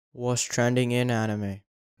Was trending in anime.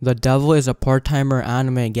 The Devil is a part-timer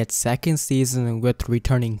anime gets second season with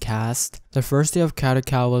returning cast. The first day of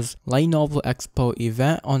Kadokawa's Light Novel Expo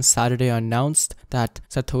event on Saturday announced that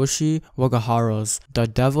Satoshi Wagahara's The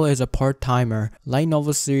Devil is a Part-Timer light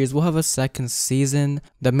novel series will have a second season.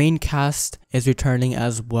 The main cast is returning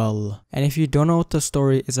as well. And if you don't know what the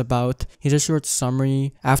story is about, here's a short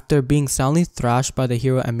summary. After being soundly thrashed by the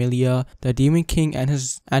hero Emilia, the Demon King and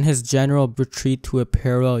his general retreat to a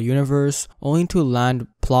parallel universe, only to land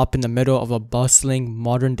plop in the middle of a bustling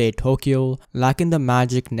modern-day Tokyo. Lacking the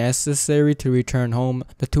magic necessary to return home,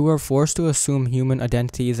 the two are forced to assume human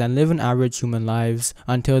identities and live an average human lives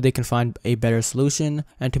until they can find a better solution.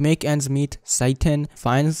 And to make ends meet, Satan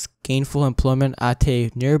finds gainful employment at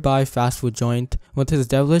a nearby fast food joint. With his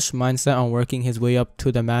devilish mindset on working his way up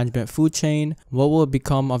to the management food chain, what will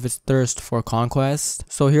become of his thirst for conquest?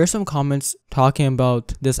 So here's some comments talking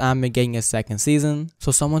about this anime getting a second season.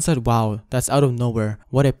 So someone said, wow, that's out of nowhere.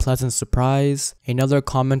 What a pleasant surprise. Another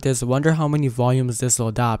comment is, wonder how many volumes this will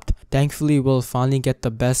adapt. Thankfully, we'll finally get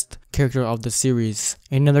the best character of the series.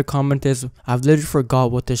 Another comment is, I've literally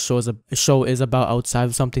forgot what this show is about outside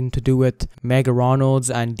of something to do with Mega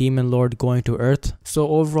Ronalds and Demon Lord going to Earth. So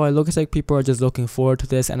overall, it looks like people are just looking forward to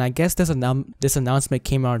this, and I guess this announcement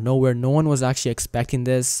came out of nowhere. No one was actually expecting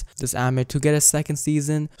this anime to get a second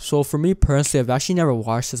season. So for me personally, I've actually never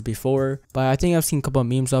watched this before, but I think I've seen a couple of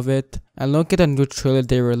memes of it. And look at the new trailer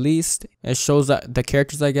they released. It shows that the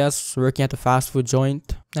characters, I guess, working at the fast food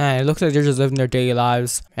joint. And it looks like they're just living their daily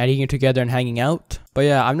lives and eating together and hanging out. But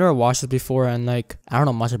yeah, I've never watched this before, and like, I don't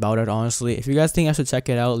know much about it, honestly. If you guys think I should check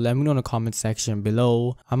it out, let me know in the comment section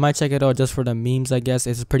below. I might check it out just for the memes, I guess.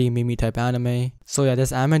 It's a pretty meme type anime. So yeah,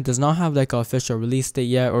 this anime does not have like an official release date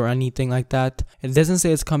yet or anything like that. It doesn't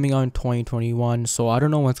say it's coming out in 2021, so I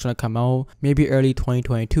don't know when it's gonna come out. Maybe early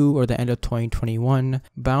 2022 or the end of 2021.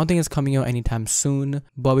 But I don't think it's coming out anytime soon.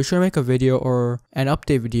 But we should make a video or an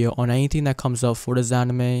update video on anything that comes out for this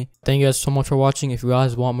anime. Thank you guys so much for watching. If you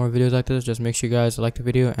guys want more videos like this, just make sure you guys like the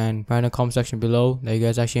video and write in the comment section below that you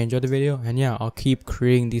guys actually enjoyed the video. And yeah, I'll keep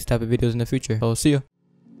creating these type of videos in the future. So see ya.